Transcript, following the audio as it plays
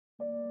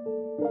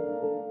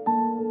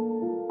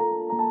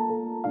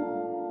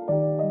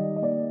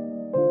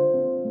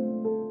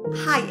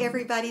Hi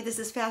everybody, this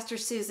is Pastor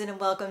Susan and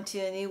welcome to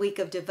a new week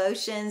of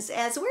devotions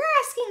as we're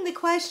asking the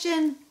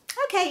question,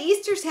 okay,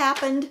 Easter's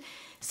happened,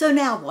 so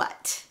now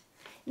what?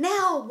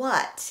 Now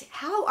what?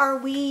 How are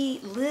we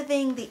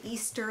living the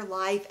Easter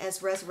life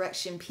as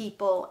resurrection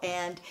people?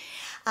 And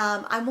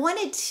I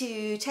wanted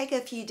to take a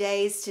few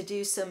days to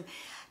do some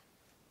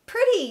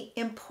pretty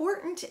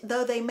important,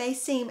 though they may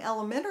seem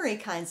elementary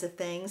kinds of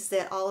things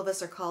that all of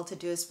us are called to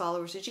do as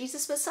followers of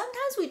Jesus, but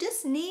sometimes we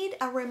just need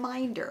a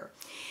reminder.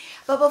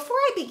 But before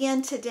I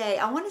begin today,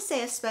 I want to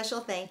say a special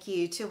thank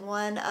you to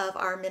one of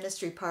our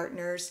ministry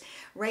partners,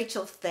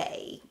 Rachel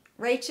Fay.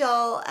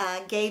 Rachel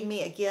gave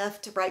me a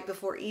gift right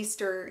before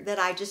Easter that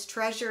I just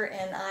treasure,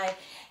 and I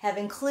have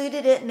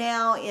included it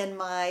now in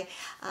my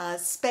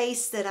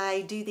space that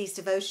I do these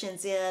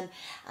devotions in.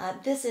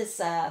 This is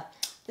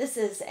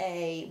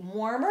a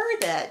warmer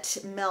that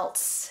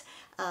melts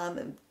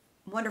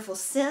wonderful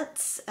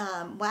scents,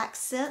 wax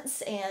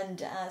scents,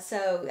 and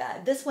so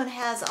this one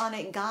has on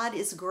it, God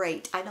is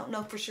great. I don't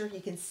know for sure you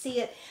can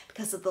see it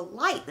because of the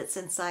light that's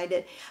inside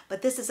it,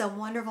 but this is a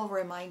wonderful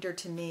reminder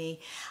to me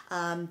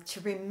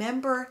to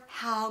remember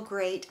how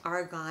great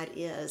our God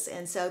is.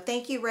 And so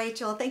thank you,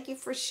 Rachel. Thank you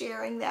for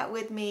sharing that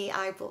with me.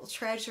 I will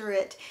treasure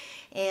it,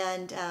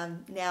 and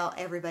now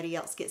everybody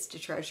else gets to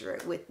treasure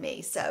it with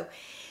me. So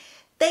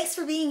thanks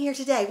for being here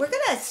today. We're going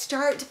to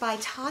start by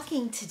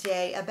talking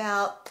today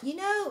about,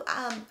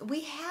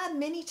 we have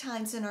many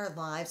times in our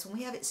lives when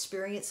we have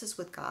experiences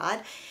with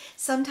God.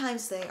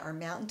 Sometimes they are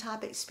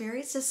mountaintop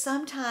experiences.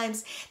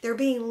 Sometimes they're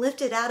being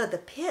lifted out of the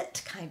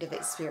pit kind of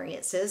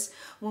experiences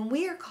when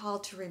we are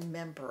called to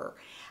remember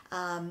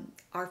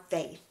our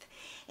faith.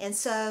 And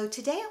so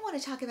today I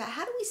want to talk about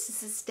how do we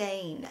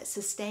sustain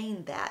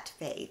that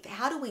faith?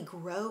 How do we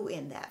grow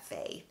in that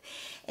faith?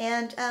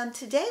 And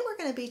today we're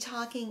going to be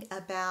talking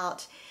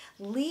about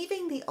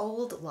leaving the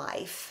old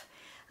life.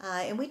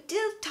 And we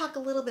did talk a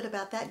little bit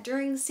about that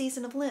during the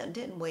season of Lent,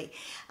 didn't we?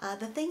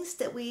 The things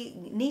that we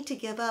need to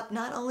give up,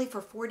 not only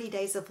for 40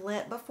 days of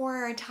Lent, but for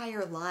our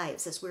entire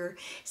lives as we're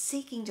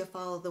seeking to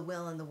follow the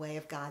will and the way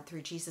of God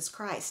through Jesus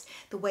Christ,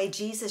 the way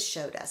Jesus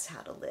showed us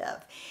how to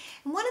live.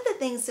 And one of the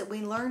things that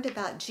we learned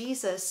about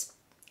Jesus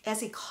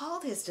as he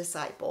called his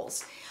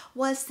disciples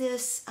was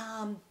this,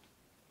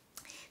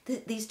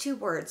 these two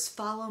words,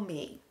 follow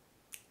me,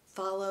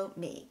 follow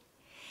me.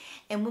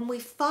 And when we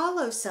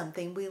follow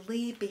something, we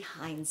leave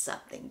behind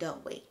something,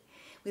 don't we?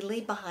 We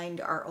leave behind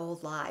our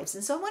old lives.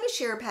 And so I want to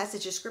share a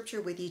passage of scripture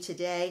with you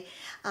today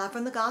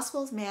from the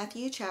Gospel of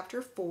Matthew,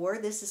 chapter 4.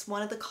 This is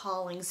one of the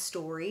calling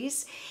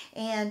stories.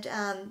 And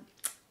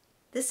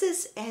this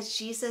is as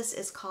Jesus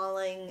is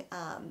calling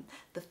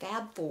the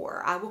Fab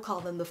Four. I will call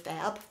them the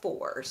Fab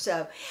Four.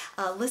 So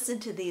listen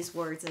to these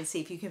words and see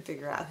if you can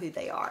figure out who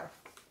they are.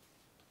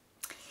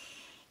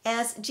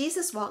 As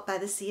Jesus walked by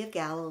the Sea of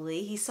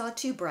Galilee, he saw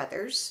two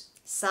brothers,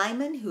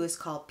 Simon, who is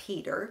called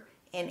Peter,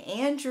 and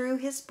Andrew,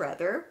 his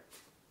brother,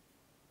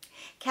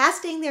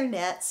 casting their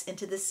nets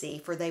into the sea,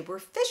 for they were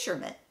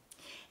fishermen.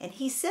 And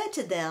he said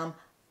to them,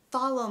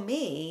 follow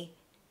me,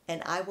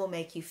 and I will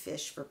make you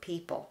fish for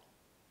people.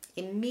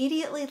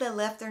 Immediately they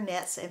left their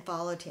nets and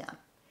followed him.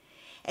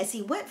 As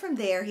he went from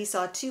there, he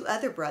saw two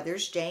other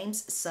brothers,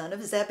 James, son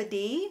of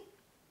Zebedee,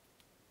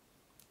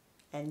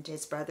 and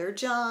his brother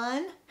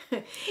John,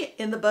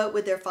 in the boat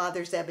with their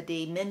father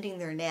Zebedee, mending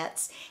their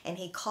nets, and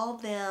he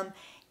called them.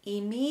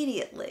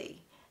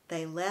 Immediately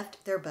they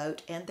left their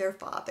boat and their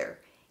father,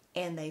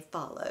 and they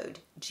followed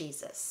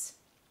Jesus.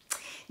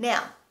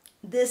 Now,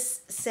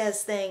 this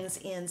says things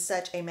in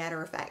such a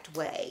matter-of-fact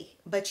way,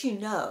 but you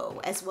know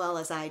as well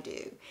as I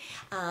do,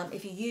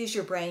 if you use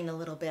your brain a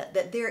little bit,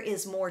 that there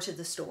is more to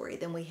the story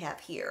than we have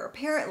here.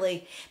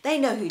 Apparently, they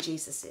know who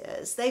Jesus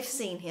is. They've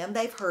seen him.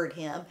 They've heard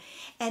him.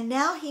 And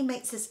now he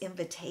makes this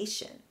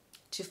invitation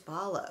to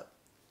follow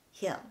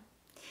him.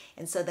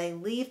 And so they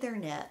leave their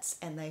nets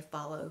and they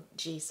follow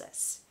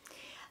Jesus.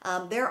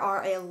 There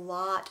are a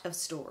lot of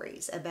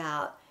stories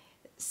about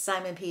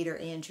Simon, Peter,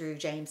 Andrew,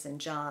 James, and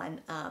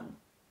John.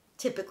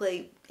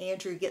 Typically,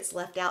 Andrew gets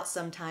left out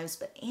sometimes,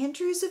 but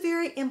Andrew's a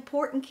very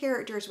important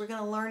character, as we're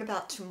going to learn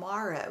about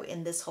tomorrow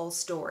in this whole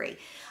story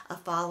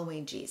of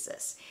following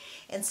Jesus.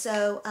 And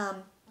so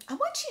I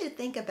want you to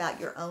think about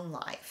your own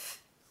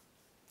life.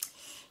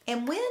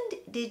 And when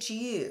did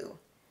you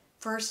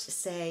first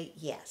say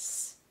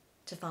yes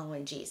to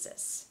following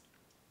Jesus?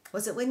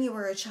 Was it when you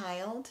were a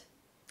child?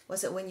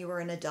 Was it when you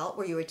were an adult?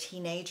 Were you a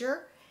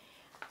teenager?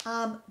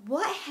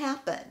 What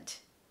happened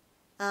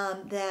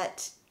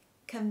that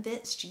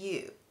convinced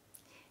you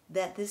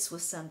that this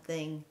was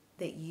something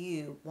that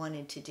you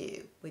wanted to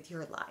do with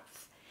your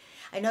life?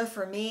 I know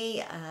for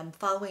me,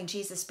 following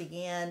Jesus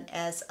began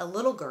as a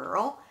little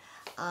girl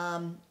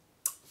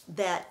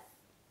that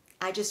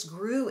I just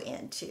grew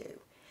into.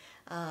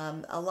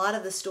 A lot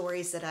of the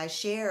stories that I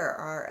share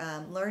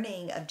are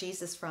learning of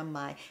Jesus from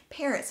my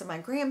parents and my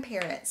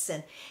grandparents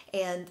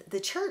and the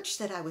church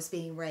that I was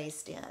being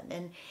raised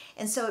in.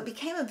 And so it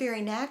became a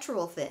very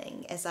natural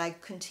thing as I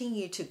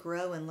continued to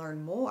grow and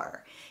learn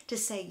more to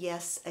say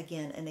yes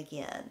again and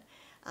again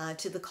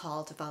to the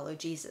call to follow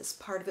Jesus.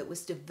 Part of it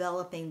was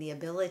developing the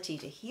ability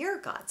to hear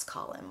God's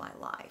call in my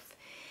life.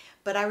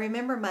 But I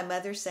remember my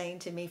mother saying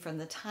to me from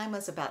the time I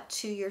was about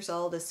 2 years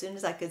old, as soon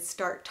as I could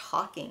start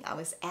talking, I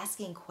was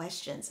asking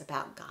questions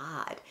about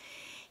God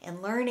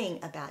and learning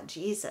about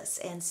Jesus.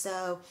 And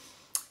so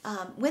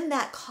when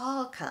that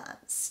call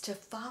comes to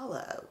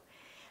follow,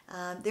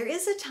 there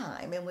is a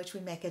time in which we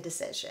make a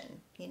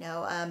decision.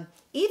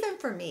 Even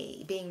for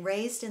me, being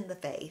raised in the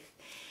faith,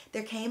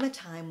 there came a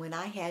time when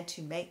I had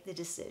to make the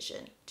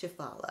decision to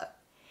follow.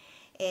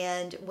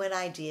 And when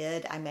I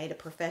did, I made a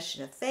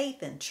profession of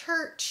faith in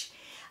church.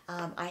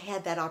 I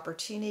had that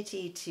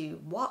opportunity to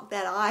walk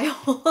that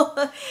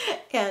aisle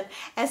and,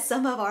 as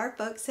some of our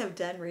folks have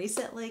done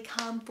recently,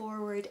 come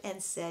forward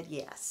and said,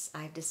 yes,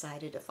 I've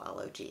decided to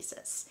follow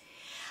Jesus.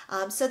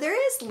 So there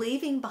is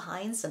leaving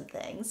behind some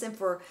things, and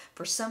for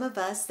some of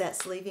us,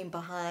 that's leaving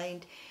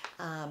behind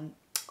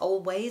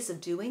old ways of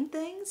doing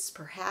things,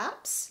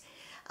 perhaps.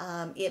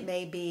 It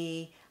may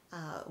be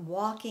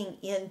walking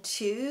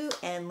into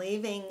and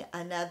leaving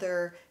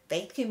another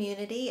faith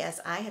community,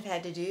 as I have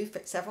had to do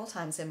several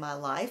times in my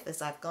life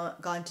as I've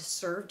gone to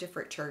serve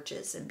different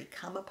churches and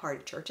become a part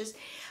of churches,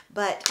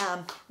 but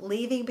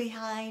leaving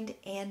behind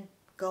and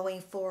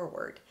going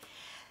forward.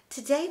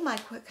 Today, my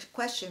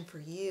question for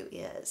you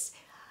is,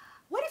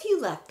 what have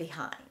you left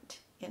behind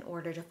in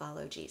order to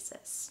follow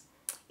Jesus?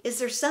 Is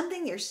there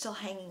something you're still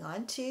hanging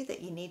on to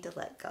that you need to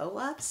let go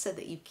of so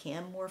that you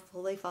can more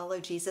fully follow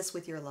Jesus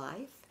with your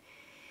life?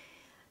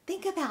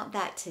 Think about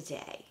that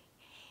today,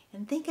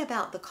 and think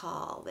about the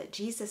call that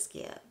Jesus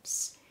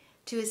gives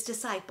to his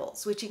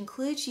disciples, which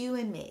includes you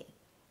and me,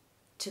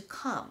 to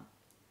come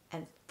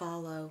and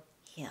follow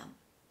him.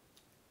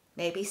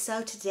 Maybe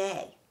so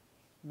today,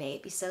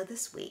 maybe so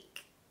this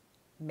week,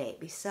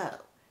 maybe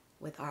so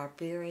with our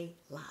very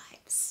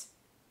lives.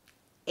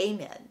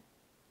 Amen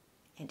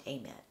and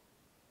amen.